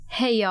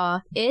Hey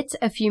y'all, it's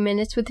A Few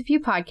Minutes with a Few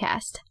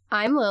podcast.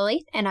 I'm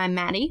Lily. And I'm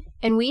Maddie.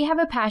 And we have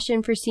a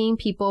passion for seeing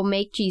people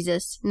make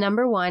Jesus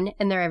number one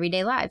in their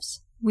everyday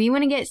lives. We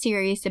want to get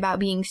serious about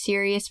being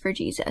serious for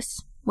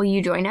Jesus. Will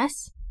you join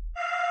us?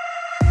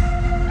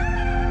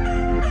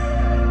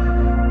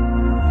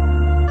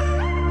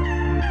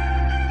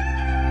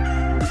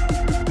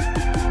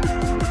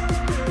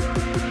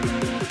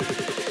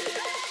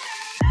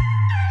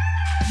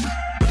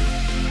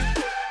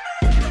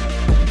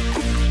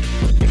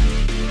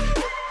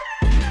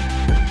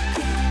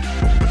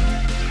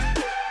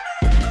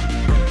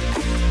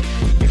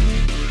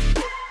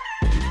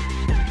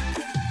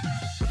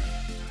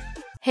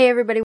 Hey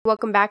everybody,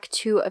 welcome back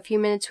to A Few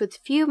Minutes with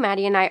Few.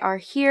 Maddie and I are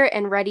here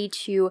and ready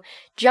to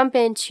jump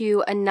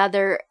into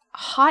another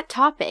hot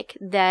topic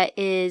that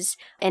is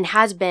and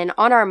has been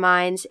on our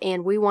minds,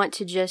 and we want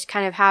to just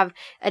kind of have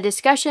a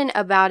discussion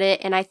about it.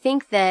 And I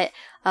think that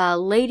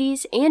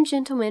ladies and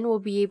gentlemen will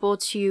be able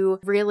to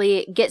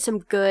really get some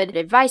good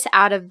advice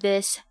out of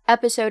this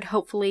episode,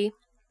 hopefully.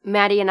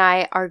 Maddie and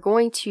I are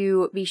going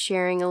to be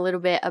sharing a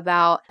little bit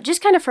about,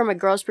 just kind of from a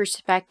girl's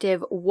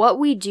perspective, what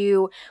we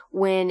do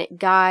when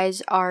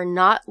guys are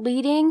not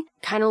leading,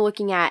 kind of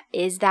looking at,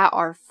 is that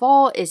our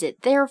fault? Is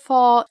it their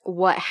fault?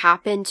 What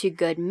happened to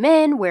good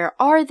men? Where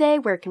are they?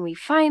 Where can we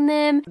find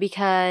them?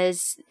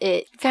 Because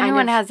it If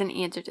anyone has an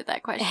answer to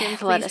that question,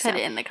 please put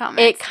it in the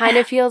comments. It kind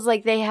of feels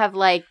like they have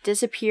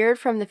disappeared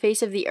from the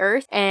face of the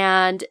earth,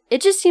 and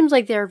it just seems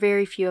like there are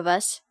very few of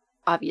us.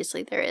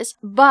 Obviously there is,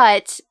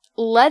 but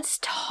let's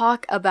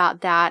talk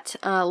about that.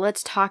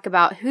 Let's talk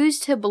about who's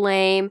to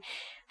blame,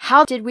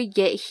 how did we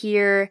get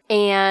here,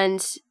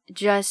 and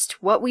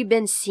just what we've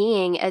been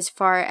seeing as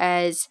far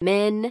as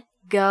men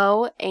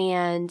go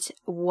and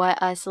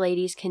what us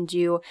ladies can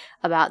do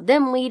about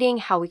them leading,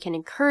 how we can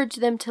encourage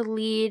them to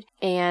lead,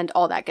 and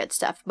all that good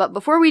stuff. But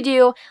before we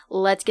do,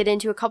 let's get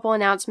into a couple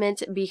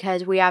announcements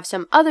because we have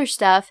some other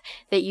stuff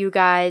that you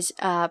guys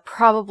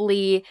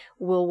probably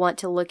will want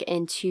to look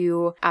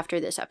into after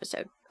this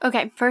episode.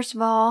 Okay, first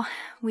of all,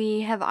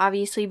 we have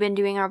obviously been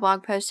doing our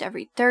blog post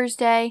every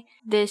Thursday.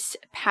 This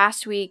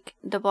past week,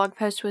 the blog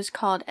post was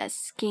called A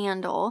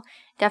Scandal.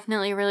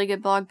 Definitely a really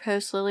good blog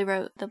post. Lily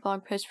wrote the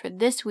blog post for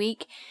this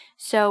week,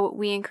 so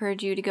we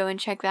encourage you to go and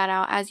check that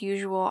out. As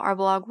usual, our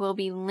blog will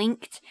be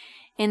linked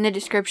in the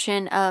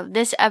description of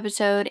this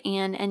episode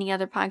and any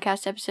other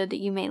podcast episode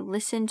that you may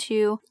listen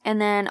to. And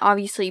then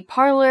obviously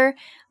Parler.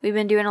 We've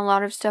been doing a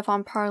lot of stuff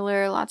on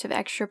Parler, lots of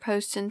extra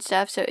posts and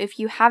stuff. So if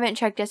you haven't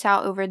checked us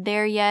out over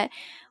there yet,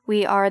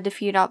 we are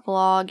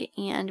thefew.blog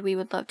and we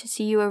would love to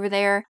see you over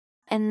there.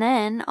 And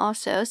then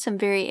also some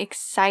very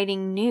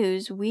exciting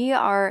news. We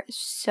are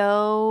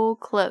so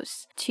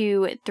close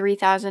to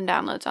 3,000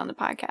 downloads on the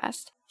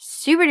podcast.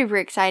 Super duper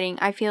exciting.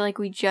 I feel like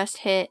we just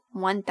hit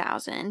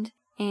 1,000.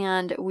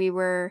 And we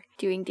were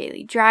doing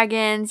Daily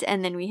Dragons,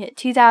 and then we hit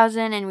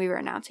 2,000, and we were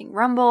announcing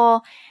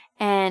Rumble,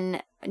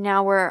 and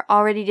now we're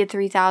already to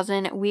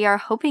 3,000. We are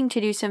hoping to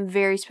do some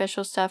very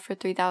special stuff for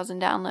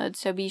 3,000 downloads,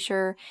 so be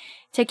sure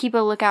to keep a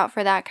lookout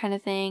for that kind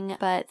of thing.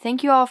 But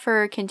thank you all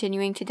for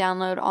continuing to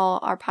download all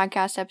our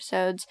podcast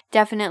episodes.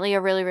 Definitely a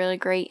really, really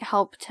great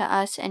help to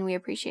us, and we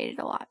appreciate it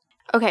a lot.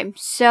 Okay,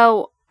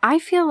 so I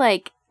feel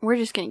like we're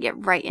just going to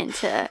get right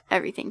into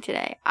everything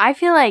today. I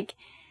feel like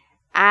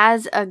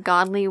as a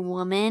godly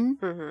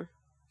woman,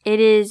 it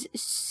is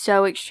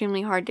so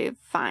extremely hard to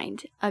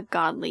find a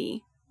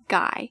godly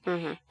guy.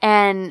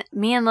 And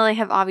me and Lily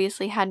have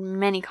obviously had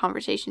many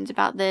conversations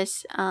about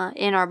this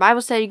in our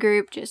Bible study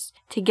group, just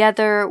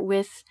together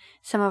with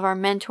some of our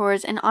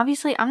mentors. And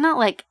obviously, I'm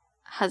not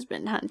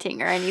husband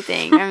hunting or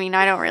anything. I mean,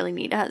 I don't really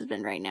need a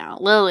husband right now.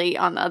 Lily,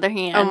 on the other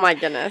hand, oh my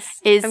goodness,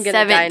 is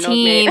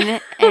 17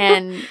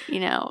 and,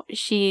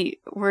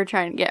 we're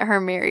trying to get her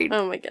married.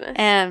 Oh my goodness.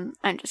 And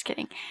I'm just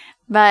kidding.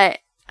 But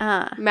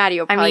Maddie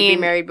will probably be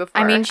married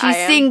before. I mean, she's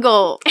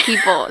single,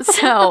 people.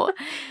 So,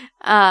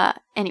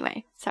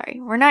 anyway, sorry.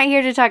 We're not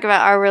here to talk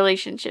about our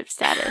relationship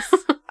status.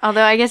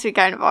 Although I guess we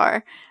kind of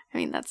are. I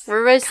mean,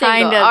 we're both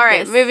single. All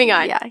right, moving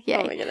on. Yeah.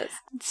 Oh my goodness.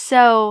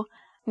 So,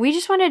 we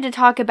just wanted to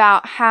talk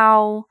about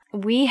how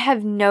we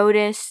have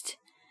noticed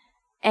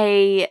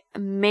a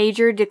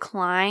major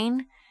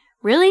decline,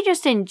 really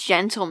just in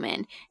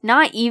gentlemen,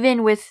 not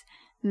even with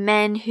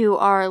men who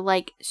are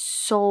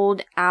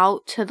sold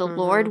out to the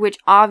Lord, which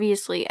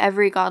obviously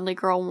every godly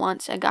girl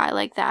wants a guy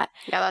like that.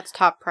 Yeah, that's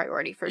top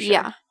priority for sure.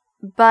 Yeah.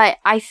 But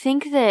I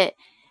think that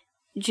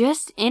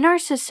just in our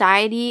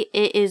society,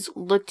 it is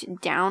looked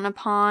down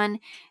upon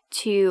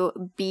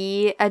to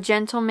be a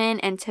gentleman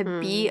and to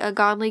be a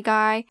godly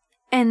guy.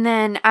 And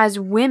then as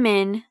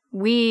women,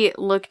 we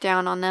look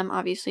down on them.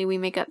 Obviously, we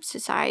make up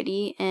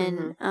society,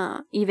 and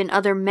even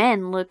other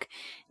men look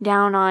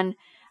down on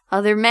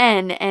other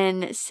men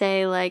and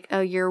say oh,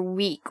 you're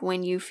weak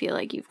when you feel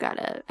like you've got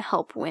to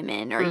help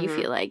women, or you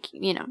feel like,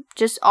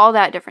 just all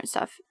that different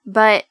stuff.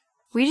 But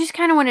we just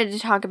kind of wanted to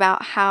talk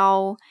about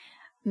how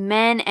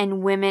men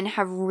and women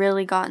have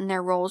really gotten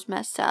their roles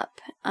messed up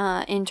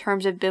in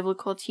terms of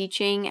biblical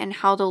teaching and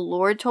how the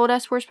Lord told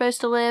us we're supposed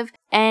to live.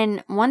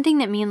 And one thing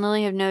that me and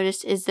Lily have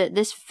noticed is that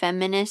this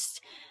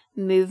feminist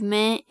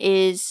movement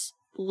is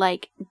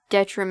like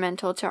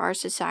detrimental to our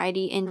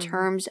society in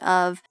terms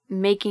of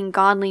making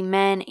godly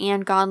men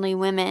and godly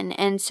women.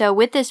 And so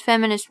with this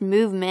feminist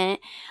movement,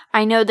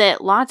 I know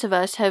that lots of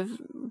us have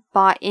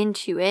bought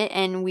into it,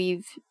 and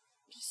we've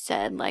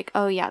said like,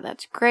 oh yeah,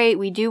 that's great.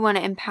 We do want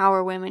to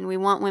empower women. We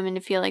want women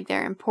to feel like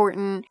they're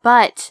important.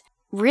 But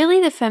really,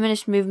 the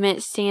feminist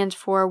movement stands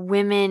for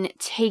women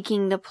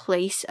taking the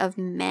place of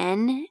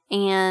men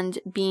and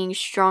being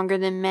stronger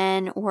than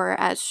men or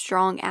as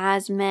strong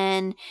as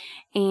men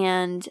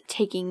and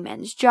taking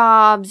men's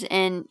jobs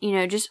and,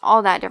 just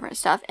all that different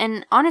stuff.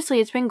 And honestly,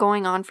 it's been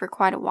going on for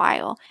quite a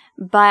while,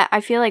 but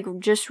I feel like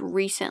just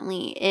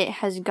recently it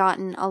has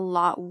gotten a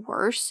lot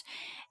worse.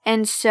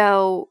 And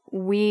so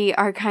we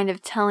are kind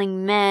of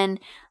telling men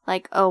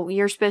like, oh,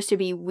 you're supposed to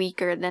be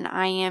weaker than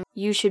I am.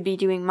 You should be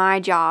doing my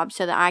job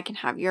so that I can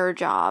have your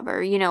job,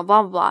 or, blah,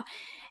 blah, blah.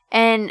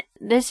 And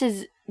this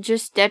is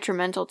just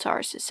detrimental to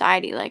our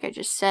society, like I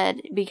just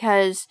said,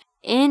 because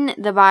in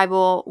the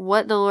Bible,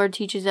 what the Lord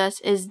teaches us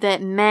is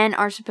that men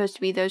are supposed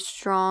to be those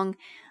strong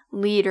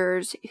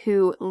leaders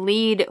who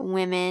lead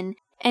women.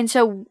 And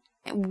so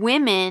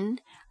women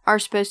are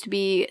supposed to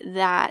be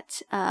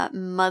that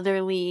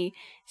motherly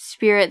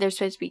spirit. They're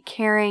supposed to be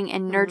caring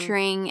and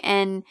nurturing.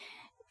 And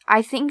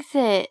I think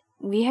that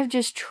we have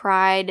just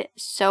tried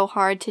so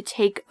hard to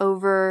take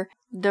over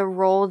the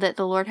role that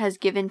the Lord has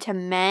given to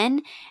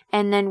men,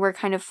 and then we're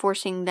kind of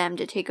forcing them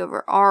to take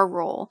over our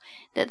role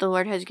that the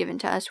Lord has given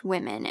to us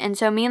women. And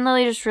so me and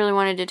Lily just really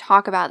wanted to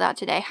talk about that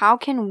today. How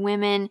can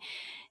women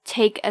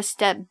take a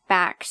step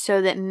back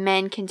so that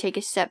men can take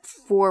a step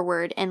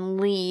forward and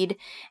lead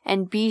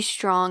and be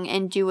strong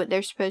and do what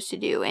they're supposed to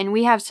do? And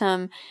we have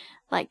some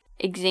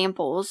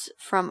examples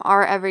from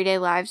our everyday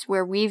lives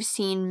where we've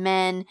seen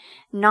men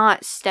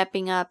not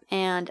stepping up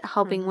and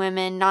helping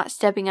women, not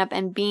stepping up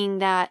and being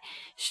that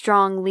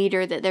strong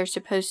leader that they're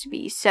supposed to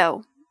be.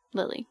 So,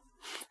 Lily,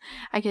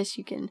 I guess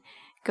you can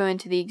go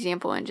into the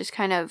example and just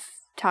kind of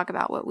talk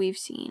about what we've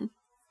seen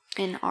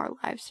in our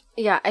lives.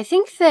 Yeah, I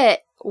think that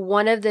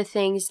one of the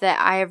things that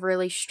I have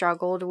really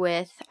struggled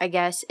with, I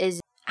guess,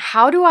 is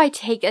how do I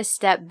take a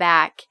step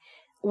back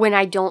when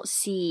I don't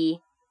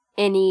see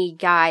any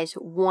guys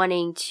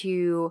wanting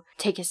to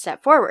take a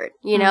step forward,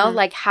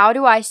 like how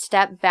do I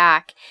step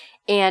back?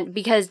 And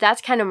because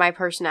that's kind of my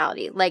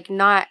personality,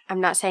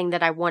 I'm not saying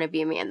that I want to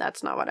be a man.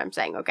 That's not what I'm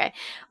saying. Okay.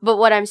 But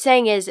what I'm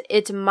saying is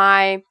it's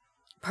my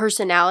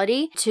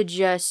personality to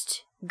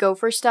just go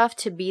for stuff,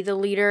 to be the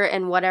leader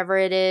and whatever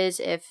it is.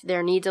 If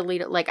there needs a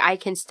leader, I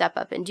can step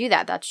up and do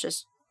that. That's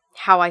just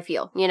how I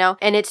feel,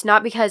 and it's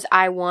not because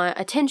I want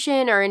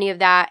attention or any of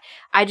that.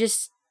 I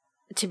just,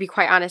 to be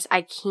quite honest,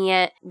 I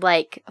can't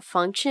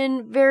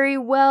function very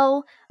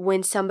well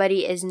when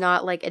somebody is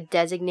not a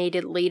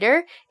designated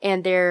leader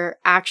and they're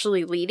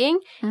actually leading.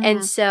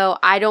 And so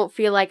I don't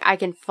feel like I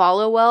can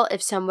follow well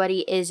if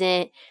somebody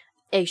isn't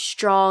a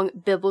strong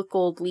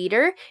biblical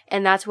leader.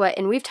 And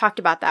we've talked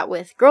about that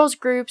with girls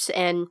groups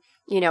and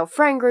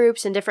friend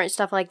groups and different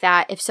stuff like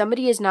that. If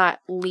somebody is not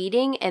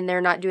leading and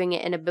they're not doing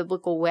it in a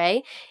biblical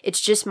way,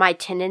 it's just my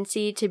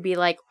tendency to be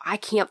like, I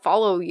can't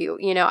follow you.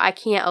 I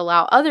can't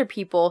allow other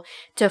people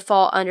to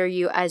fall under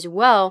you as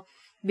well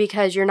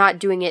because you're not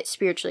doing it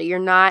spiritually. You're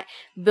not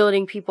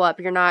building people up.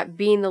 You're not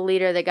being the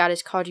leader that God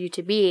has called you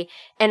to be.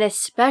 And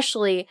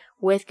especially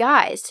with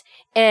guys.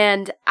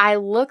 And I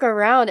look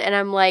around and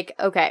I'm like,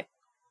 okay,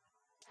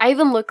 I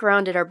even look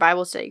around at our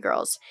Bible study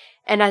girls.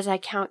 And as I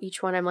count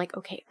each one, I'm like,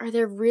 okay, are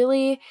there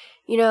really,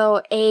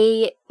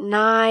 8,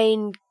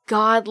 9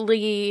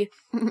 godly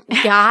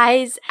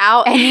guys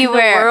out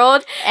anywhere in the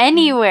world?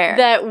 Anywhere.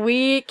 That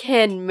we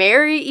can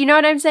marry? You know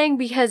what I'm saying?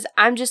 Because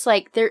I'm just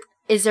like,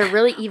 is there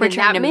really even We're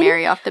trying that to many?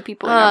 marry off the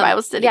people in our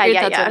Bible study group.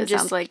 That's what it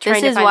sounds like.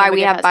 This is why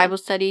we have Bible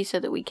study, so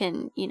that we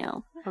can,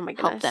 oh my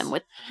help them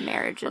with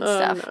marriage and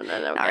stuff.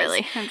 No, not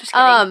really. I'm just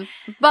kidding.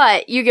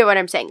 But you get what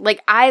I'm saying.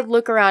 I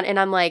look around and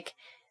I'm like,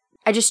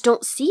 I just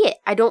don't see it.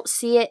 I don't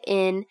see it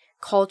in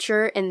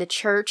culture, in the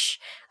church.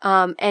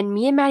 And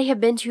me and Maddie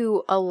have been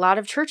to a lot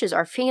of churches.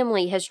 Our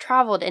family has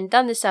traveled and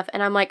done this stuff.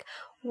 And I'm like,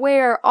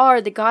 where are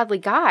the godly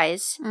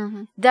guys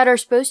that are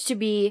supposed to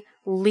be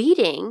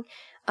leading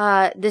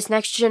this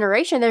next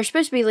generation? They're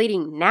supposed to be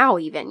leading now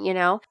even,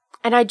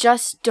 And I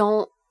just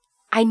don't,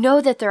 I know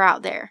that they're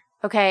out there.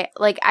 Okay,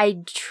 I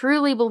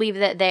truly believe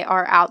that they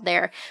are out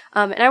there.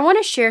 And I want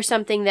to share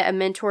something that a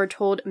mentor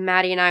told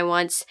Maddie and I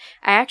once.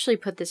 I actually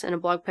put this in a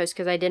blog post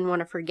because I didn't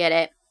want to forget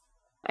it.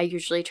 I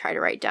usually try to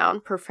write down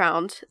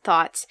profound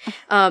thoughts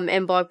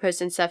in blog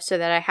posts and stuff so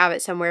that I have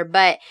it somewhere.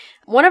 But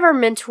one of our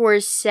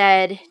mentors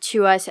said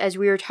to us as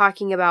we were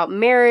talking about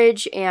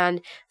marriage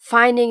and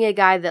finding a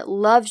guy that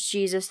loves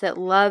Jesus, that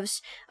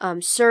loves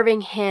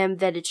serving him,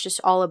 that it's just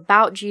all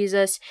about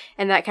Jesus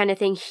and that kind of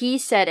thing. He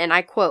said, and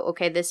I quote,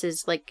 okay, this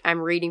is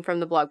I'm reading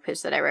from the blog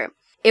post that I wrote.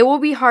 It will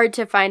be hard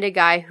to find a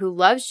guy who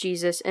loves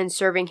Jesus and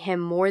serving him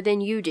more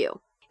than you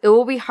do. It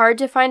will be hard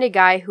to find a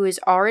guy who is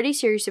already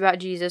serious about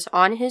Jesus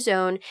on his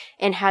own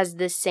and has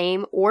the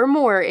same or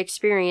more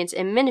experience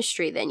in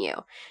ministry than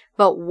you.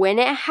 But when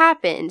it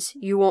happens,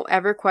 you won't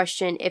ever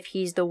question if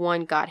he's the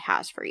one God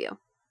has for you.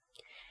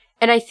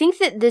 And I think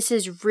that this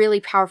is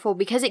really powerful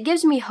because it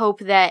gives me hope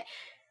that,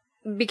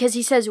 because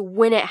he says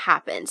when it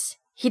happens.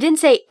 He didn't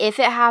say if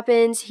it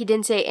happens. He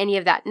didn't say any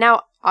of that.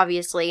 Now,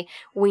 obviously,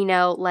 we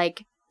know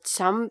like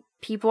some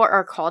people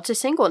are called to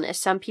singleness.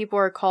 Some people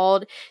are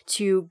called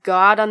to go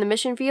out on the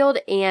mission field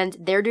and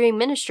they're doing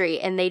ministry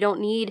and they don't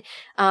need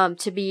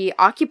to be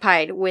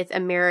occupied with a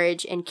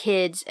marriage and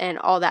kids and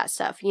all that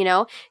stuff. You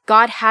know,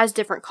 God has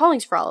different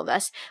callings for all of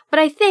us. But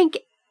I think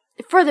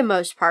for the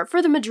most part,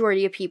 for the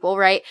majority of people,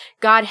 right,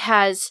 God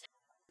has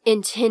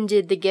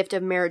intended the gift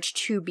of marriage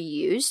to be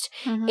used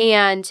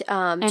and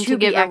to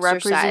give a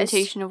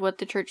representation of what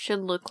the church should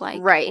look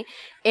like. Right.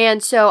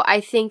 And so I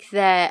think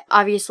that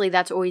obviously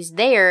that's always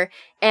there.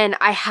 And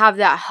I have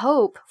that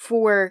hope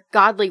for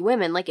godly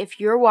women. Like if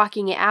you're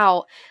walking it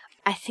out,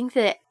 I think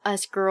that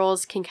us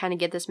girls can kind of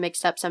get this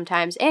mixed up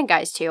sometimes, and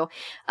guys too,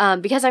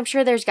 because I'm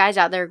sure there's guys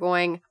out there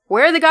going,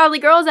 where are the godly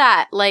girls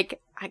at? Like,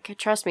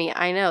 trust me,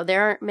 I know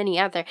there aren't many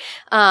out there.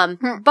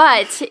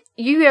 But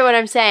you get what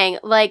I'm saying.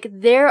 Like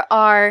there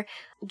are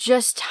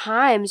just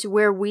times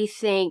where we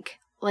think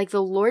like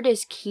the Lord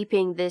is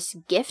keeping this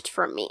gift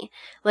from me.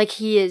 Like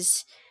he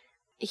is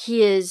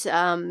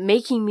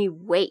making me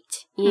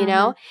wait, you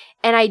know?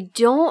 And I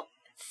don't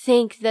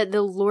think that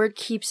the Lord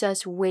keeps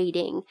us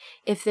waiting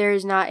if there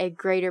is not a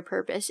greater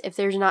purpose, if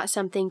there's not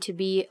something to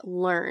be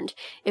learned,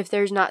 if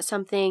there's not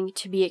something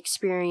to be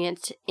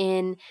experienced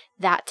in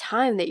that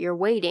time that you're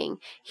waiting.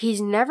 He's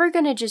never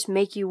going to just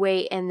make you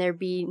wait and there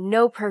be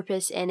no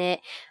purpose in it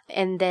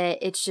and that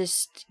it's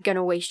just going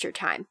to waste your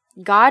time.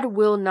 God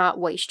will not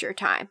waste your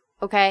time.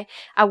 Okay?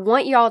 I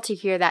want y'all to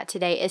hear that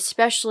today,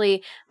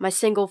 especially my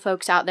single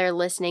folks out there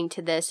listening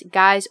to this,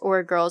 guys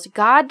or girls.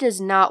 God does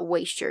not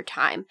waste your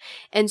time.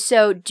 And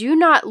so do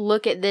not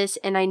look at this,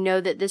 and I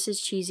know that this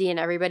is cheesy and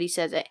everybody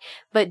says it,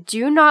 but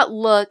do not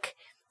look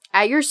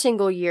at your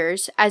single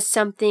years as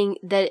something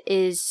that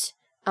is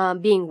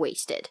being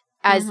wasted.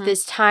 As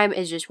this time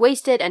is just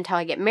wasted until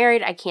I get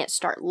married. I can't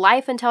start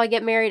life until I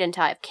get married,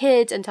 until I have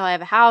kids, until I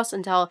have a house,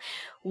 until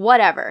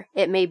whatever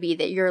it may be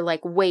that you're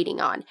like waiting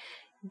on.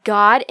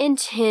 God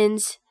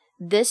intends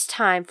this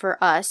time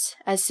for us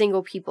as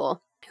single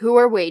people who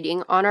are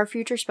waiting on our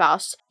future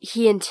spouse.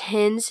 He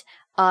intends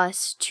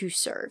us to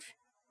serve.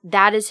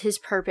 That is his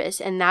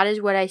purpose, and that is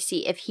what I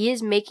see. If he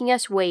is making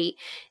us wait,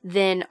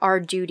 then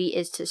our duty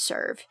is to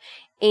serve.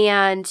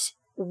 And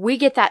we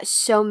get that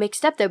so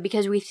mixed up, though,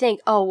 because we think,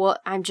 oh, well,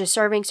 I'm just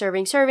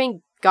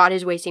serving. God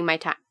is wasting my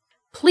time.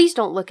 Please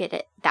don't look at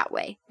it that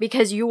way,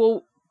 because you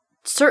will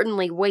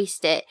certainly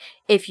waste it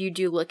if you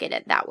do look at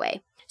it that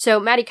way. So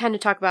Maddie kind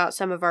of talked about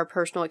some of our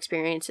personal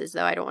experiences,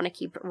 though I don't want to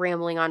keep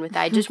rambling on with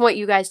that. I just want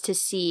you guys to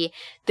see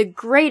the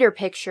greater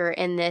picture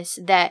in this,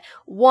 that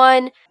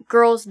one,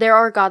 girls, there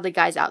are godly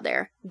guys out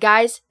there.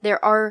 Guys,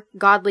 there are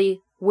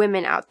godly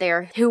women out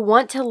there who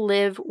want to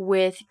live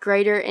with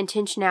greater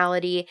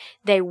intentionality.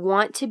 They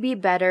want to be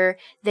better.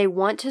 They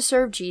want to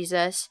serve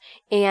Jesus,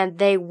 and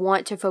they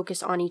want to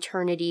focus on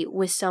eternity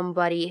with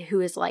somebody who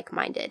is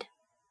like-minded.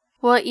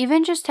 Well,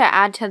 even just to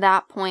add to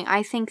that point,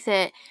 I think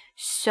that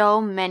so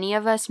many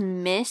of us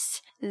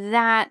miss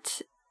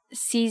that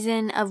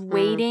season of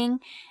waiting.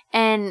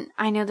 And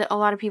I know that a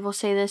lot of people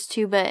say this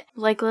too, but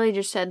like Lily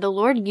just said, the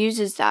Lord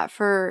uses that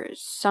for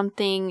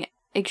something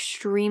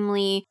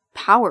extremely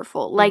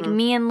powerful. Like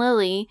me and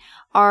Lily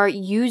are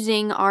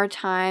using our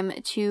time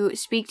to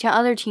speak to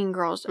other teen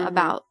girls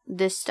about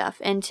this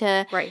stuff and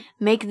to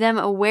make them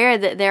aware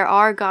that there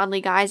are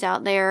godly guys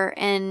out there,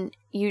 and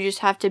you just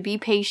have to be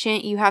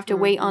patient. You have to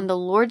wait on the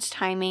Lord's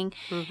timing.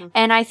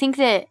 And I think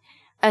that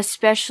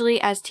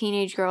especially as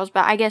teenage girls,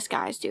 but I guess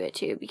guys do it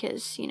too,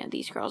 because, you know,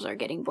 these girls are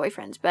getting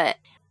boyfriends. But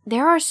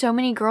there are so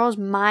many girls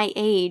my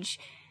age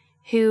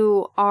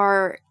who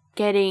are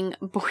getting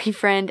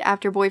boyfriend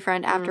after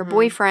boyfriend after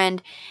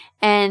boyfriend,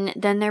 and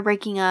then they're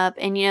breaking up,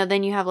 and, you know,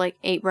 then you have like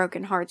 8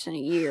 broken hearts in a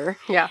year.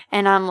 Yeah.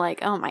 And I'm like,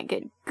 oh my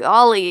good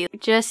golly,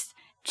 just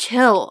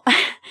chill.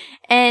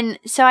 And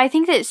so I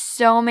think that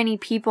so many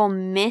people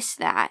miss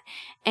that.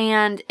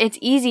 And it's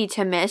easy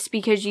to miss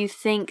because you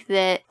think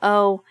that,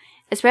 oh,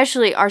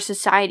 especially our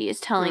society is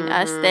telling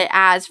us that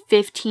as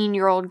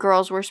 15-year-old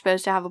girls, we're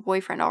supposed to have a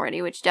boyfriend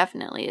already, which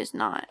definitely is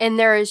not. And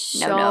there is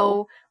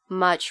so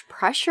much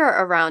pressure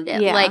around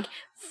it. Yeah. Like,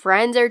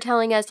 friends are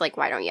telling us, like,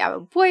 why don't you have a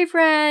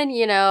boyfriend?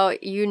 You know,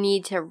 you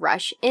need to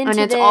rush into this.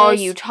 And it's all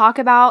you talk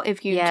about.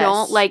 If you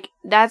don't, like,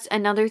 that's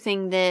another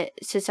thing that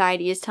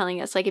society is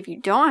telling us. Like, if you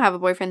don't have a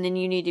boyfriend, then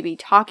you need to be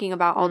talking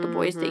about all the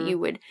boys that you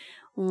would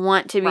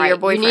want to be your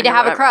boyfriend. You need to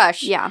have a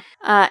crush. Yeah.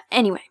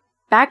 Anyway.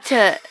 Back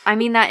to, I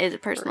mean, that is a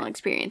personal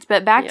experience,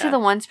 but back to the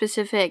one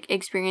specific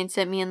experience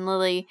that me and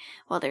Lily,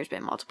 well, there's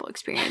been multiple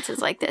experiences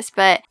like this,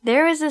 but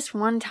there was this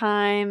one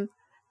time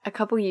a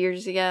couple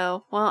years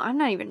ago, well, I'm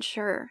not even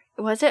sure.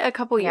 was it a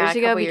couple years a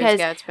ago? couple years Because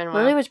ago. It's been a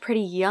while. Lily was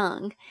pretty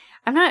young.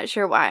 I'm not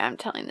sure why I'm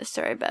telling this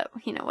story, but,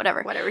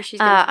 whatever. Whatever she's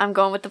gonna I'm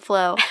going with the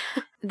flow.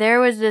 There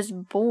was this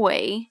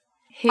boy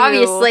who...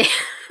 Obviously.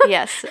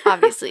 Yes,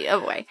 obviously, a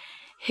boy.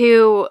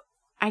 Who,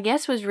 I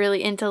guess, was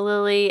really into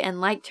Lily and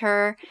liked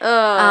her.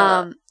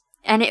 And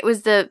it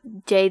was the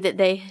day that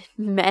they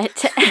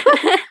met.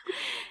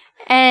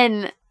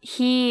 And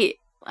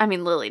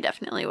Lily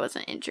definitely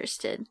wasn't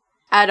interested.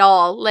 At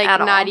all. Like, At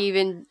not all.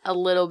 even a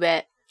little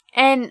bit.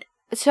 And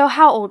so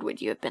how old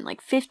would you have been?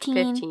 Like 15?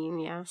 15,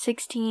 yeah.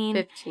 16?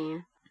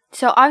 15.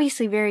 So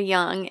obviously very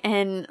young,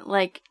 and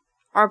like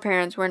our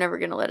parents were never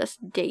going to let us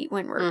date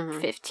when we're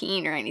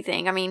 15 or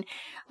anything. I mean,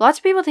 lots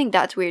of people think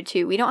that's weird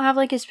too. We don't have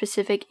like a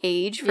specific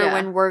age for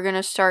when we're going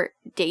to start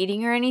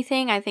dating or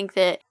anything. I think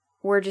that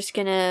we're just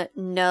going to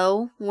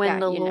know when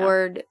the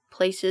Lord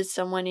places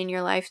someone in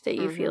your life that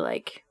you feel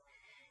like,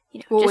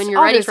 well, just when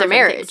you're ready for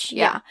marriage. Things.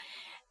 Yeah.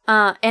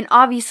 And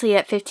obviously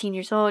at 15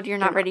 years old, you're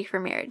not ready for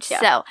marriage.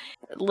 Yeah. So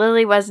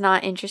Lily was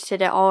not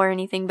interested at all or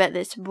anything, but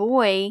this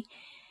boy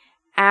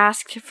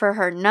asked for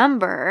her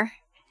number.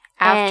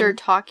 After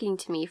talking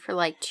to me for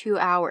like 2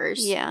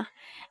 hours. Yeah.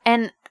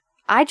 And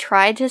I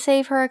tried to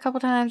save her a couple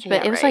times,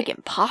 but it was like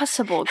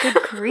impossible. Good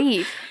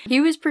grief. He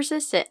was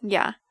persistent.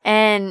 Yeah.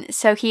 And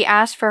so he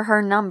asked for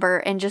her number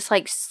and just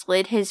like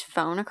slid his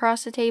phone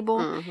across the table.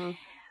 Mm-hmm.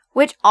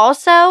 Which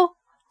also...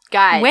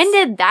 Guys. When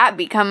did that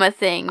become a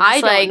thing? I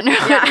don't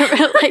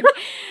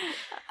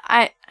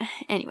know.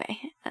 Anyway,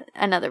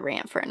 another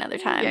rant for another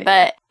time.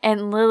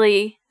 And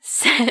Lily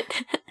said,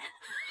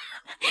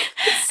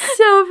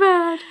 so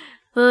bad.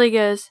 Lily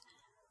goes,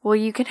 well,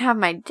 you can have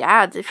my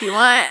dad's if you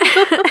want.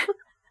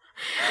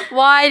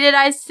 Why did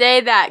I say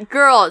that?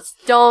 Girls,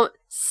 don't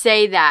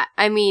say that.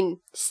 I mean,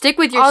 stick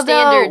with your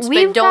standards,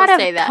 but don't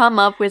say that. Come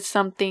up with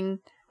something.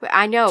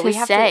 I know. We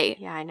have to say.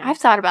 Yeah, I know. I've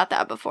thought about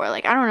that before.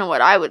 Like, I don't know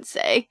what I would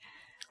say.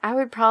 I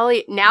would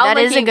probably... Now that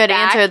is a good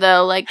answer,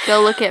 though. Like,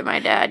 go look at my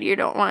dad. You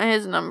don't want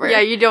his number.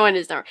 Yeah, you don't want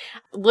his number.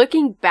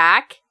 Looking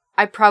back,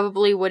 I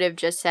probably would have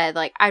just said,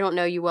 like, I don't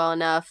know you well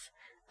enough.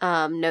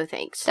 No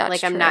thanks. That's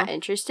true. I'm not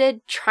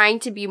interested. Trying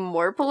to be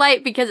more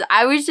polite because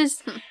I was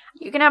just...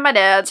 You can have my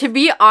dad. To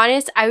be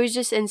honest, I was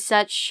just in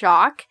such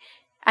shock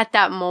at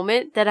that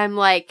moment that I'm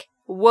like,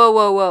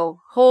 whoa.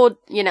 Hold,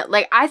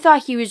 like, I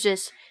thought he was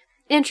just...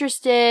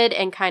 interested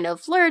and kind of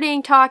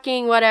flirting,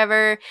 talking,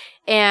 whatever.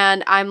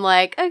 And I'm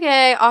like,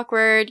 okay,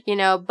 awkward,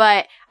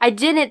 but I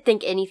didn't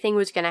think anything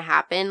was going to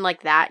happen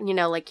like that,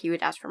 like he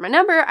would ask for my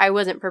number. I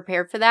wasn't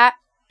prepared for that.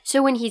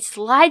 So when he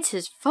slides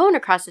his phone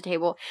across the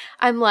table,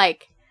 I'm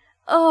like,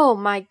 oh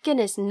my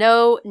goodness,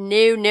 no.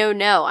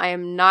 I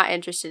am not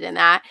interested in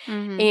that.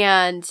 Mm-hmm.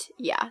 And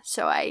yeah,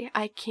 so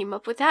I came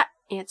up with that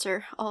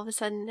answer all of a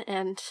sudden,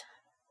 and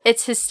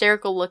it's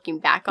hysterical looking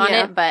back on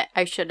it, but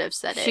I should have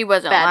said it. She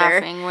wasn't better.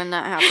 laughing when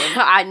that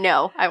happened. I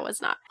know, I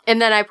was not. And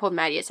then I pulled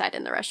Maddie aside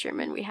in the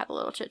restroom, and we had a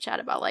little chit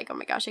chat about like, oh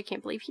my gosh, I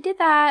can't believe he did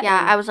that.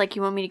 Yeah, I was like,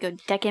 you want me to go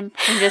deck him?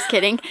 I'm just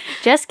kidding.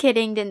 Just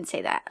kidding. Didn't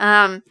say that.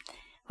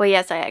 Well,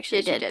 yes, I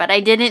actually did, but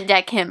I didn't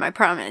deck him. I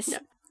promise. No.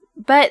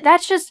 But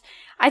that's just,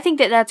 I think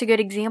that's a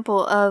good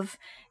example of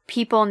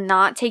people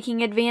not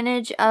taking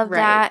advantage of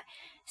that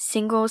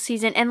single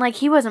season. And like,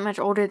 he wasn't much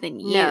older than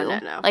you.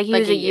 No. Like, he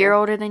was a year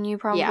older than you,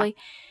 probably. Yeah.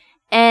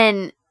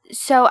 And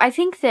so I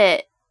think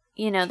that,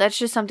 that's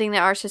just something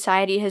that our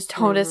society has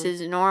told us is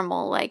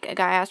normal. Like, a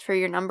guy asks for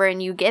your number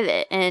and you give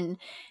it. And,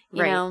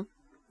 you know.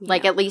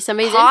 Like, at least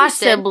somebody's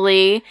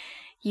possibly interested.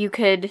 You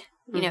could,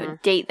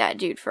 date that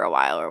dude for a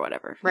while or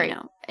whatever. Right.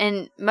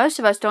 And most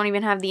of us don't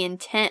even have the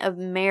intent of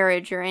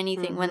marriage or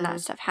anything when that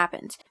stuff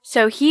happens.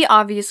 So he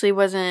obviously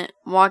wasn't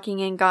walking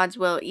in God's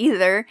will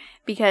either,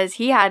 because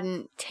he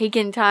hadn't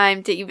taken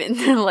time to even,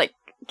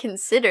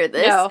 consider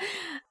this. No.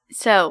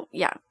 So,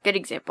 yeah, good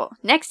example.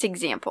 Next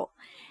example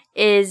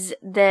is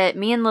that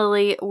me and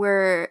Lily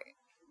were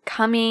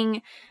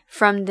coming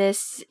from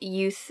this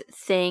youth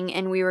thing,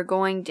 and we were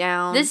going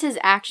down... This has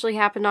actually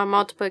happened on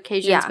multiple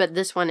occasions, but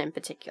this one in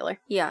particular.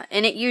 Yeah,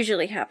 and it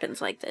usually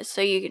happens like this,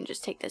 so you can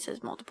just take this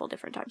as multiple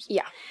different times.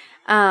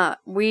 Yeah.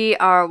 We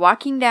are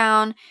walking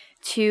down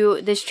to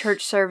this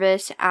church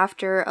service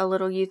after a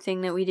little youth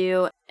thing that we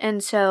do,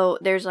 and so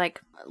there's,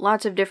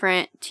 lots of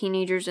different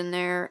teenagers in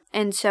there,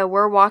 and so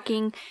we're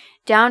walking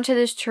down to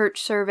this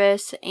church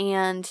service,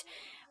 and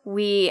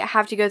we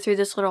have to go through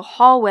this little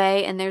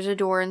hallway, and there's a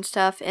door and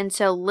stuff, and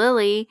so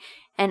Lily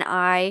and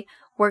I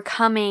were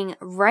coming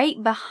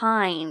right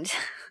behind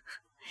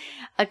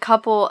a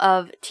couple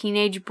of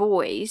teenage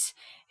boys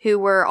who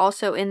were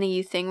also in the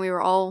youth thing. We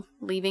were all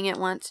leaving at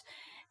once,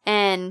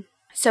 and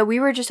so we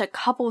were just a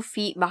couple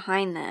feet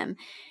behind them,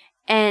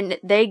 and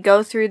they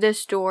go through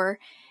this door,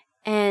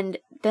 and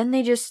then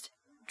they just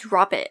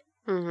drop it,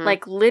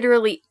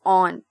 literally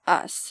on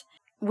us.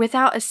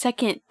 Without a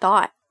second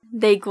thought,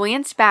 they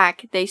glanced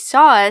back, they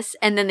saw us,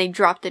 and then they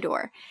dropped the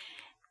door.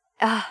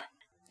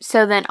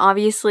 So then,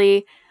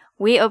 obviously,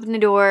 we open the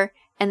door,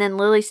 and then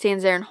Lily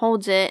stands there and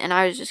holds it, and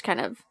I was just kind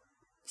of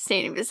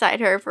standing beside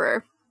her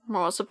for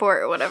moral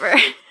support or whatever.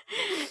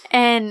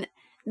 And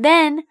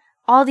then,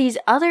 all these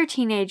other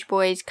teenage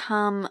boys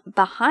come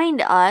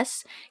behind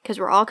us, because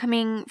we're all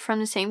coming from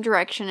the same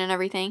direction and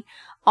everything.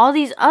 All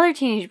these other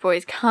teenage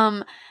boys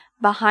come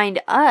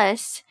behind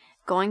us,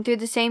 going through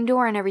the same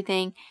door and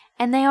everything,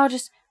 and they all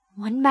just,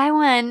 one by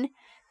one,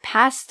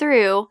 pass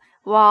through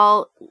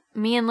while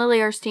me and Lily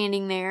are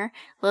standing there.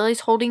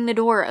 Lily's holding the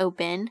door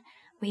open,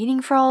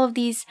 waiting for all of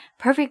these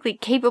perfectly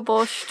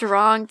capable,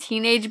 strong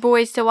teenage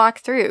boys to walk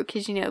through,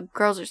 because,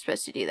 girls are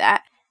supposed to do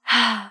that.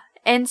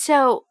 And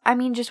so,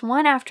 just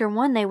one after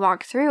one, they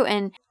walk through,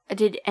 and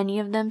did any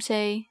of them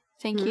say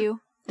thank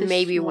you?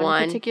 Maybe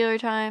one particular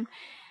time.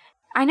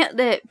 I know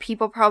that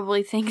people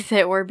probably think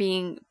that we're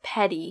being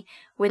petty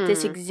with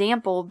this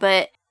example,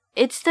 but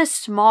it's the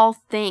small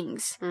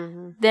things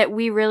that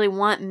we really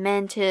want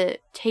men to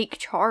take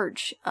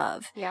charge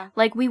of. Yeah.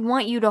 Like, we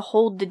want you to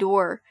hold the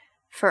door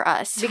for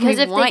us. Because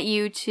we want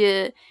you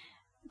to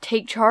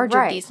take charge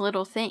of these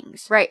little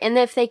things. Right. And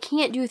if they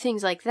can't do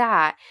things like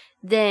that,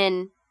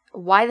 then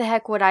why the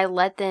heck would I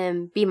let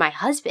them be my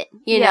husband?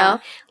 You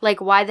know?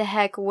 Like, why the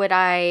heck would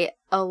I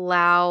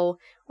allow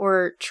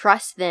or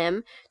trust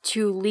them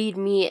to lead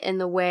me in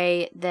the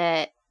way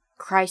that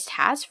Christ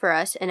has for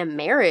us in a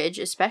marriage,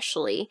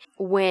 especially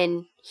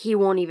when he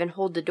won't even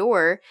hold the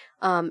door,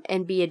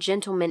 and be a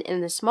gentleman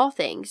in the small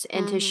things,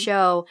 and to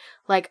show,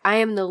 like, I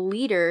am the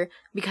leader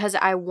because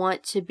I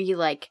want to be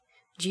like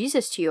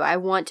Jesus to you. I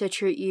want to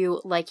treat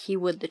you like he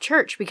would the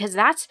church, because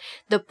that's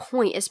the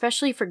point,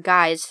 especially for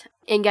guys.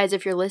 And guys,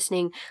 if you're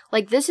listening,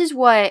 like, this is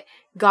what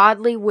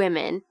godly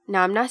women,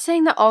 now I'm not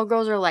saying that all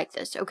girls are like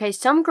this, okay?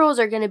 Some girls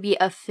are going to be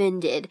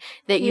offended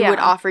that you would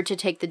offer to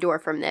take the door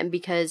from them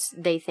because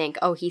they think,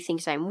 oh, he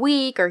thinks I'm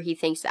weak, or he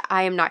thinks that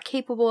I am not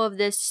capable of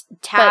this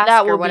task, but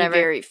that will or whatever. Be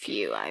very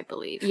few, I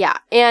believe. Yeah,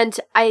 and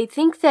I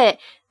think that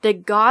the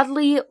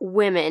godly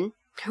women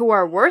who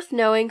are worth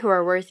knowing, who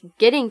are worth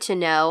getting to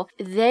know,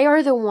 they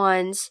are the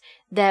ones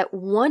that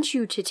want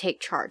you to take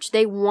charge.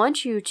 They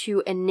want you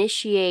to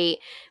initiate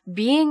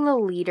being the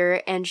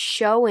leader and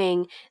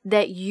showing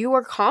that you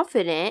are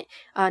confident,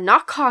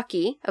 not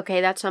cocky.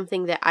 Okay, that's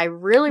something that I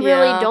really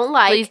don't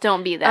like. Please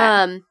don't be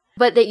that.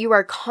 But that you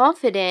are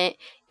confident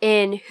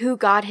in who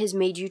God has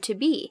made you to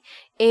be.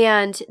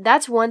 And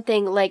that's one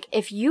thing, like,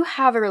 if you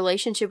have a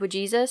relationship with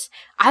Jesus,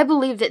 I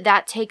believe that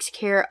that takes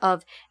care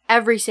of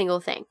every single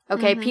thing.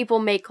 Okay, people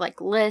make like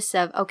lists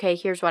of, okay,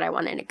 here's what I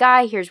want in a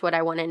guy, here's what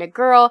I want in a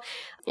girl,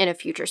 in a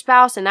future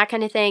spouse, and that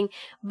kind of thing.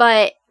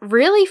 But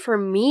really, for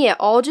me, it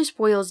all just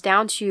boils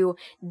down to,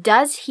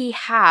 does he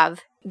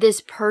have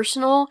this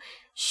personal,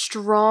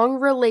 strong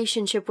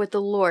relationship with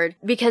the Lord?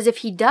 Because if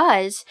he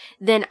does,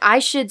 then I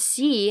should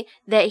see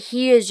that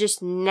he is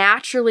just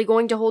naturally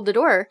going to hold the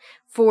door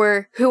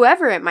for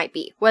whoever it might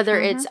be, whether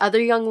it's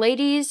other young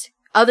ladies,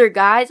 other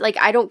guys, like,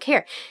 I don't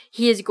care.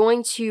 He is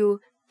going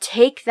to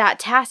take that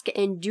task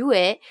and do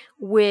it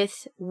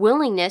with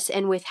willingness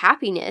and with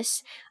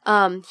happiness.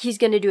 He's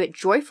going to do it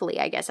joyfully,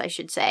 I guess I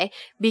should say,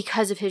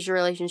 because of his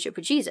relationship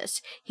with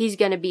Jesus. He's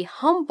going to be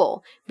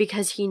humble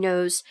because he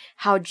knows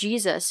how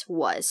Jesus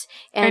was.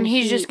 And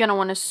he's just going to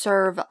want to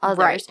serve others.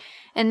 Right.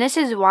 And this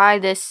is why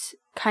this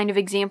kind of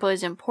example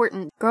is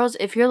important. Girls,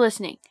 if you're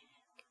listening,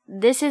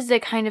 this is the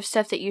kind of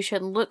stuff that you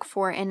should look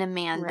for in a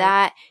man. Right.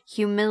 That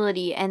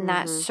humility and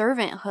that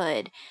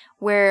servanthood,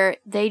 where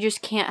they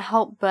just can't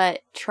help but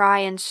try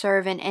and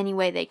serve in any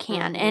way they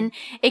can. And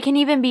it can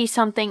even be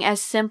something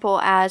as simple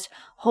as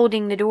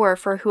holding the door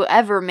for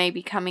whoever may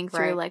be coming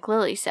through, like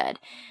Lily said.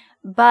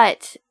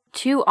 But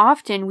too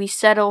often we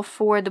settle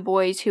for the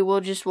boys who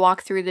will just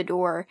walk through the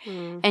door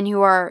and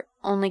who are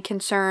only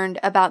concerned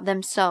about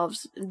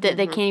themselves, that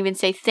they can't even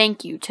say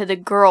thank you to the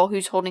girl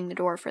who's holding the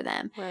door for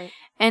them. Right.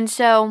 And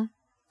so,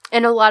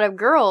 and a lot of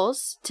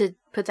girls, to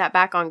put that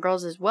back on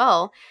girls as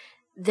well,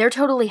 they're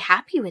totally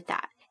happy with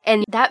that.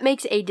 And that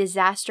makes a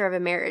disaster of a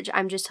marriage.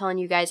 I'm just telling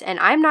you guys, and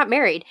I'm not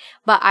married,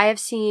 but I have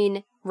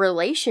seen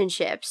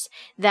relationships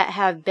that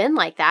have been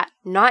like that,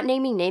 not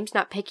naming names,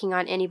 not picking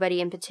on anybody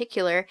in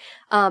particular,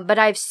 but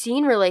I've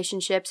seen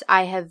relationships,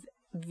 I have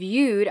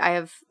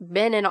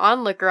been an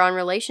onlooker on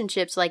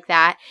relationships like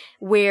that,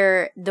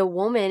 where the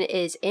woman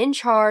is in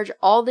charge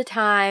all the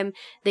time,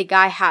 the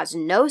guy has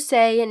no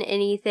say in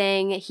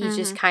anything, he's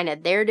just kind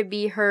of there to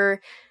be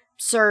her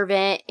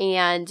servant,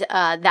 and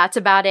that's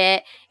about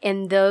it.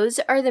 And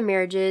those are the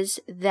marriages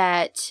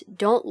that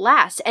don't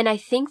last. And I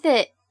think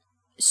that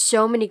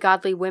so many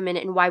godly women,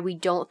 and why we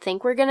don't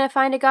think we're gonna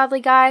find a godly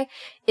guy,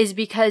 is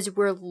because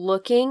we're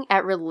looking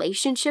at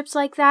relationships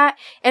like that.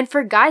 And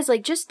for guys,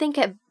 like, just think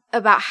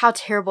about how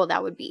terrible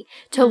that would be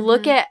to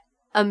look at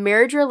a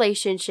marriage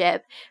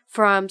relationship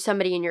from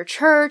somebody in your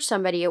church,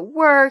 somebody at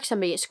work,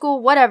 somebody at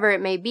school, whatever it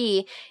may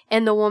be,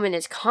 and the woman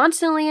is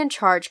constantly in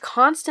charge,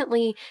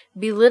 constantly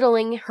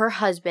belittling her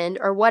husband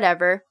or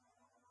whatever.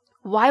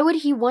 Why would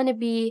he want to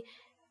be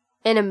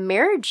in a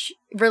marriage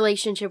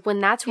relationship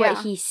when that's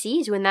what he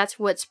sees, when that's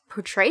what's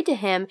portrayed to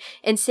him?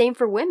 And same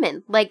for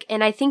women. Like,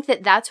 and I think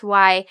that that's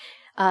why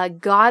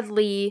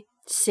godly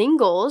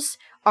singles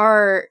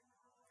are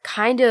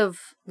kind of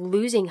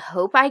losing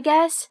hope, I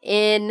guess,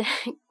 in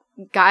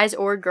guys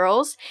or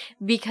girls,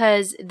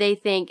 because they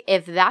think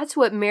if that's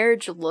what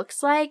marriage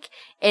looks like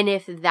and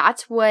if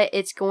that's what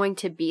it's going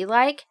to be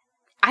like,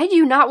 I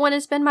do not want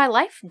to spend my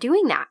life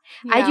doing that.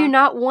 Yeah. I do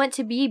not want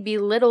to be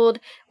belittled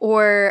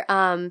or,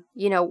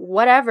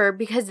 whatever,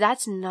 because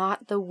that's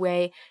not the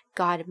way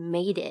God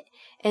made it.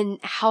 And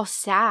how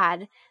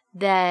sad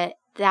that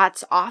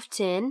that's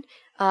often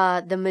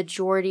the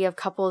majority of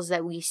couples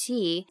that we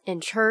see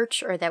in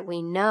church or that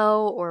we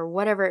know or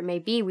whatever it may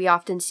be, we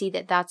often see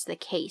that that's the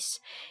case.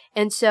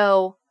 And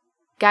so,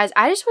 guys,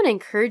 I just want to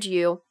encourage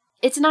you,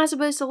 it's not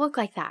supposed to look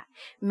like that.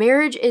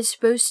 Marriage is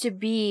supposed to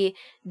be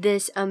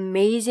this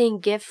amazing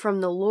gift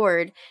from the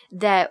Lord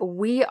that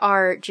we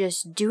are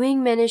just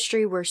doing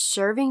ministry. We're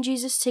serving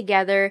Jesus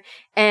together.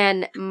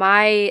 And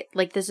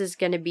this is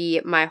going to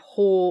be my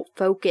whole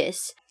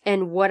focus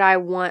and what I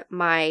want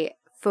my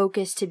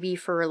focus to be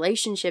for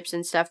relationships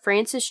and stuff.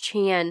 Francis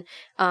Chan,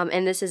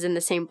 and this is in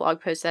the same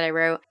blog post that I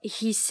wrote,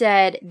 he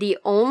said, the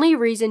only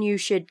reason you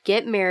should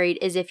get married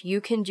is if you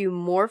can do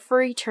more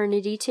for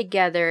eternity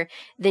together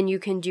than you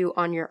can do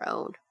on your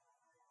own.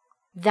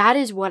 That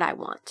is what I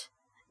want.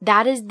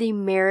 That is the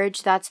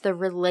marriage, that's the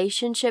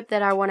relationship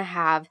that I want to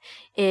have,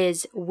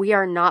 is we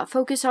are not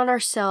focused on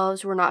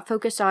ourselves, we're not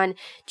focused on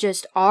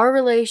just our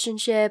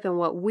relationship and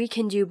what we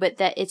can do, but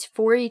that it's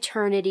for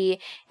eternity,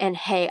 and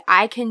hey,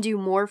 I can do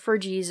more for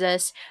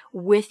Jesus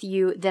with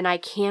you than I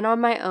can on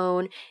my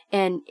own.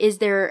 And is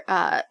there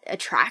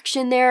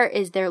attraction there?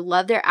 Is there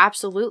love there?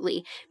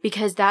 Absolutely,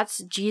 because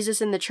that's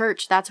Jesus in the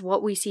church. That's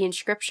what we see in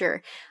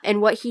Scripture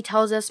and what he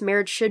tells us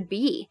marriage should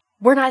be.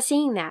 We're not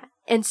seeing that.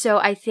 And so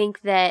I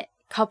think that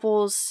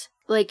couples,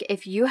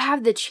 if you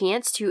have the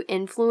chance to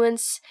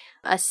influence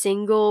a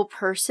single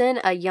person,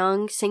 a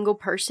young single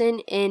person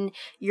in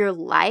your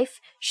life,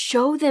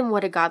 show them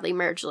what a godly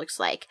marriage looks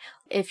like.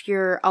 If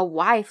you're a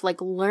wife,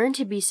 learn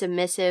to be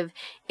submissive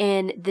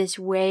in this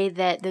way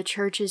that the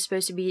church is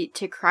supposed to be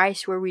to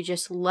Christ, where we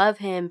just love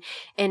him.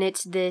 And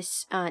it's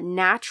this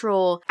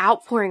natural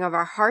outpouring of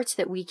our hearts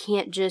that we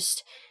can't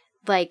just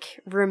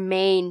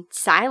remain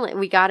silent.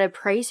 We got to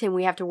praise him.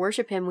 We have to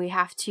worship him. We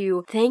have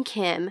to thank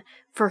him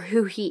for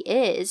who he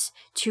is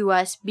to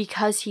us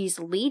because he's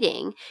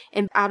leading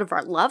and out of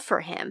our love for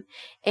him.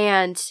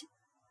 And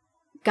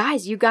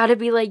guys, you got to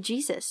be like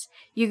Jesus.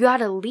 You got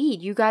to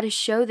lead. You got to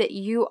show that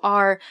you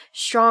are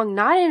strong,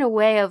 not in a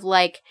way of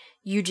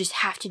you just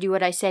have to do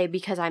what I say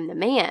because I'm the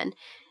man,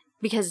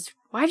 because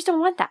wives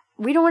don't want that.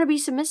 We don't want to be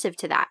submissive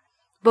to that.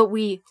 But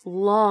we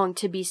long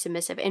to be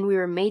submissive, and we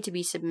were made to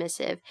be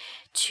submissive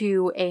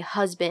to a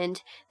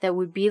husband that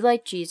would be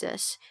like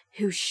Jesus,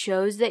 who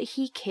shows that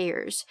he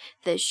cares,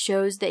 that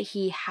shows that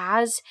he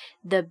has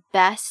the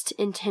best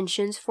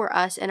intentions for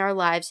us in our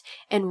lives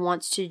and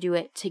wants to do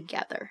it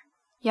together.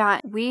 Yeah,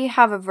 we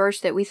have a verse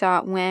that we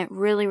thought went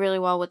really, really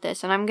well with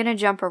this, and I'm going to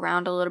jump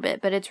around a little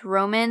bit, but it's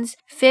Romans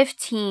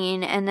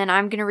 15, and then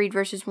I'm going to read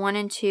verses 1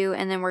 and 2,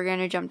 and then we're going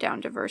to jump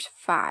down to verse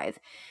 5.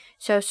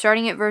 So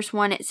starting at verse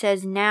 1, it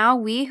says, now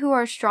we who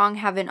are strong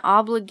have an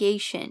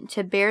obligation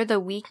to bear the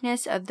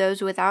weakness of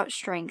those without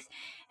strength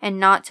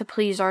and not to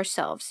please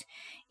ourselves.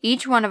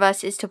 Each one of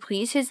us is to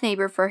please his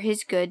neighbor for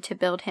his good, to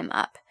build him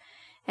up.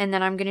 And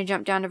then I'm going to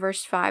jump down to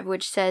verse 5,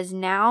 which says,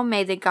 now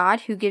may the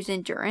God who gives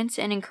endurance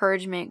and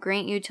encouragement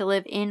grant you to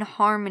live in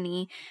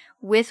harmony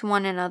with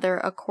one another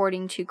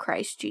according to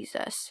Christ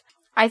Jesus.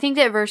 I think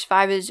that verse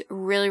 5 is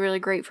really, really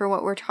great for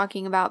what we're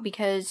talking about,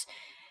 because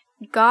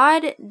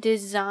God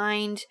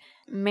designed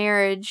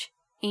marriage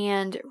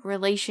and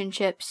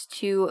relationships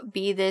to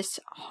be this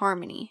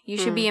harmony. You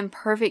should be in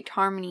perfect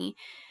harmony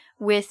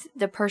with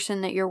the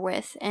person that you're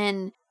with.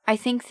 And I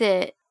think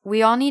that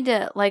we all need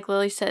to, like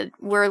Lily said,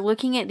 we're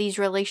looking at these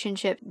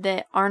relationships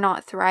that are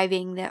not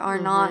thriving, that are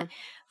not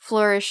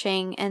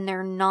flourishing, and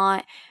they're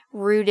not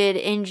rooted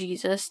in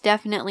Jesus.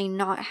 Definitely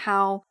not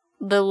how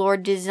the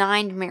Lord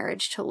designed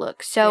marriage to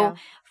look. So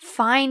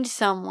find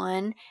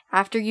someone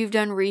after you've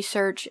done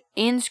research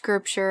in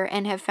Scripture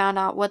and have found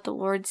out what the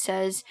Lord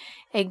says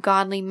a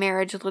godly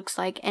marriage looks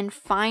like, and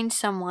find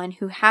someone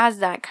who has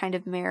that kind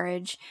of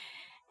marriage.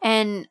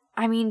 And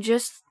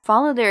just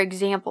follow their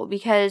example,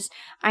 because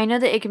I know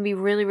that it can be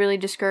really, really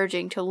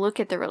discouraging to look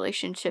at the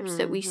relationships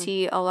that we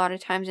see a lot of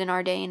times in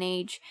our day and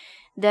age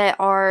that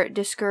are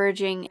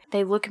discouraging.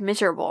 They look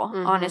miserable,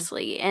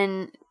 honestly.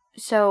 And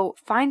so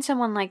find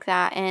someone like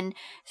that and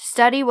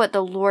study what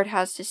the Lord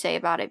has to say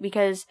about it,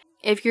 because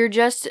if you're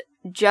just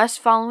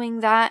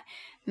following that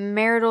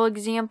marital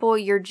example,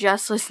 you're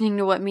just listening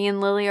to what me and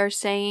Lily are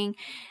saying,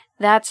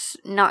 that's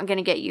not going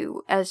to get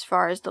you as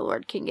far as the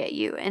Lord can get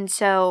you. And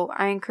so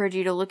I encourage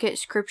you to look at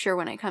Scripture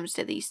when it comes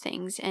to these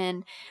things,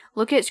 and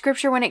look at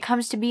Scripture when it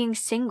comes to being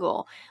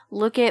single.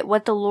 Look at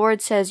what the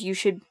Lord says you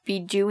should be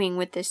doing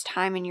with this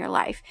time in your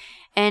life.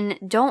 And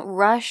don't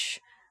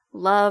rush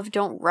love,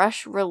 don't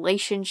rush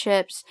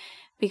relationships,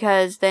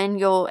 because then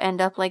you'll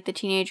end up like the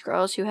teenage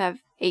girls who have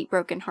 8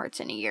 broken hearts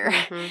in a year.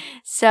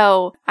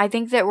 So I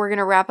think that we're going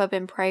to wrap up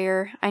in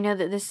prayer. I know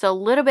that this is a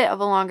little bit of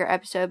a longer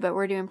episode, but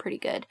we're doing pretty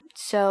good.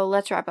 So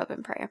let's wrap up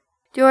in prayer.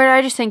 Lord,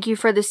 I just thank you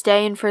for this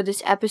day and for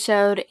this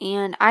episode,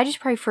 and I just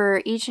pray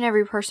for each and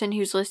every person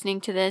who's listening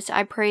to this.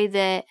 I pray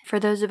that for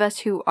those of us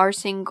who are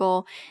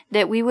single,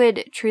 that we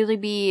would truly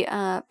be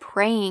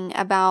praying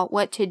about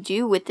what to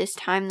do with this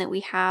time that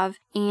we have,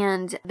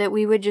 and that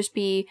we would just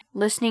be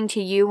listening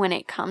to you when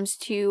it comes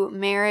to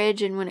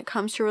marriage and when it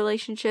comes to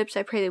relationships.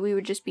 I pray that we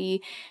would just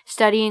be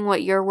studying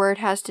what your word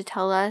has to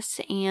tell us,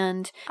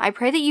 and I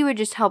pray that you would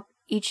just help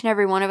each and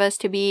every one of us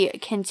to be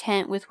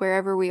content with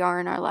wherever we are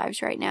in our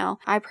lives right now.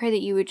 I pray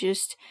that you would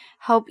just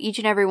help each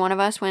and every one of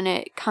us when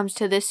it comes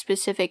to this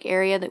specific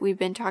area that we've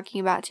been talking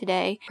about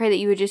today. Pray that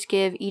you would just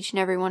give each and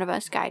every one of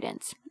us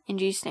guidance. In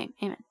Jesus' name,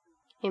 amen.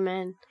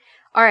 Amen.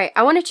 All right,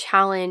 I want to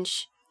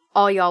challenge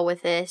all y'all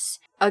with this.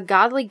 A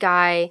godly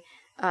guy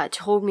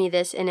told me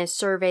this in a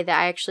survey that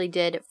I actually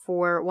did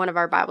for one of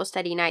our Bible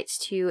study nights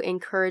to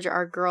encourage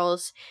our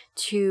girls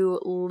to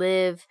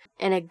live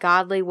in a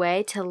godly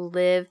way, to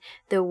live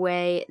the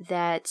way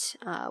that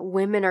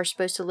women are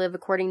supposed to live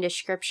according to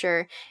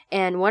Scripture.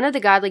 And one of the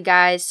godly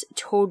guys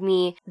told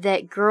me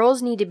that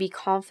girls need to be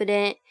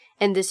confident,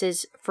 and this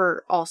is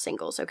for all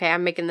singles, okay?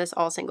 I'm making this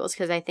all singles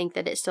because I think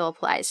that it still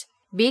applies.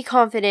 Be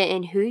confident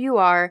in who you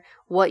are,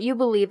 what you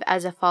believe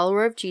as a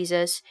follower of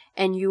Jesus,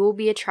 and you will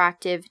be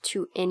attractive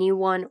to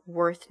anyone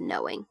worth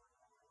knowing.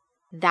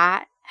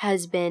 That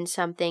has been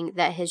something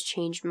that has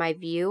changed my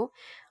view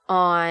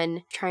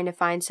on trying to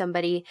find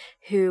somebody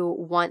who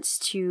wants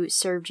to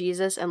serve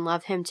Jesus and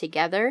love him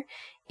together.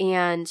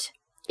 And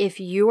if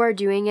you are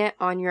doing it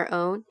on your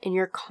own and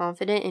you're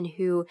confident in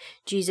who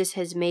Jesus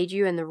has made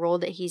you and the role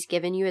that he's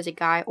given you as a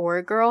guy or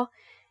a girl,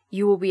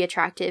 you will be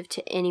attractive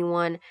to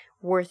anyone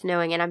worth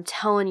knowing. And I'm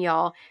telling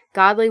y'all,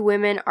 godly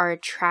women are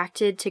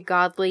attracted to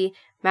godly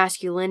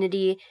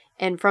masculinity.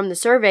 And from the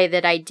survey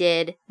that I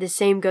did, the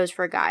same goes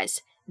for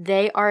guys.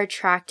 They are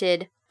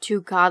attracted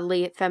to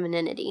godly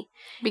femininity.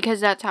 Because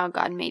that's how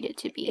God made it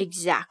to be.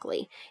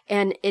 Exactly.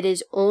 And it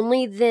is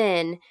only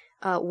then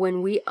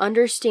when we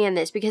understand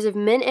this, because if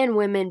men and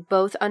women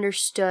both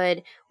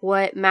understood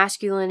what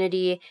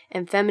masculinity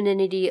and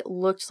femininity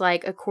looks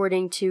like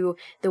according to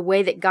the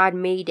way that God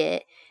made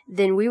it,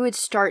 then we would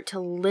start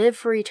to live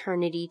for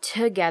eternity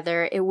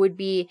together. It would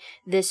be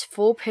this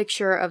full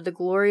picture of the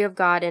glory of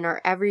God in our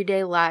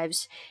everyday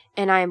lives.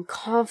 And I am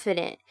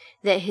confident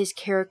that his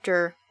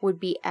character would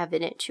be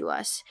evident to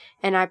us.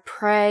 And I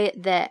pray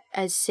that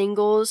as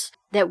singles,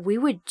 that we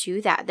would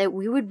do that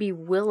we would be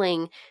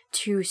willing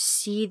to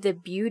see the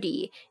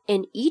beauty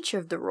in each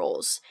of the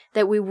roles,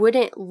 that we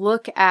wouldn't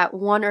look at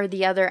one or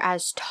the other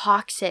as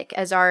toxic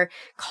as our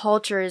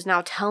culture is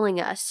now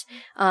telling us,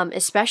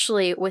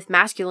 especially with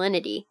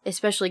masculinity,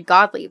 especially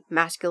godly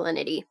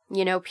masculinity.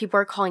 You know, people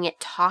are calling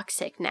it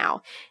toxic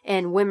now,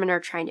 and women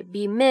are trying to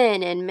be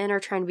men and men are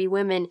trying to be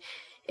women.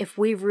 If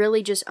we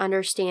really just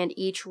understand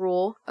each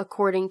role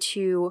according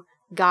to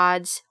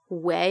God's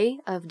way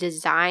of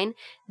design,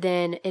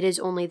 then it is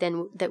only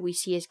then that we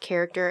see his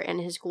character and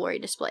his glory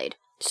displayed.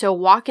 So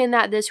walk in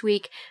that this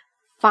week,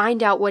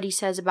 find out what he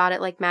says about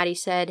it, like Maddie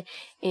said,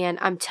 and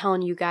I'm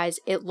telling you guys,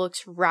 it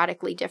looks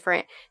radically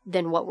different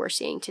than what we're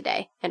seeing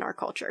today in our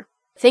culture.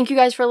 Thank you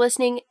guys for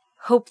listening.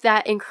 Hope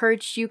that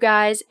encouraged you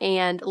guys,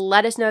 and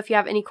let us know if you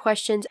have any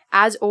questions.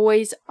 As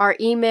always, our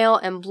email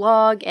and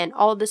blog and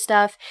all the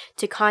stuff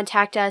to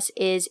contact us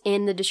is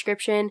in the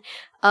description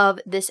of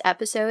this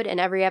episode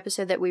and every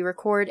episode that we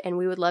record, and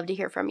we would love to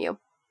hear from you.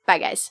 Bye,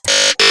 guys.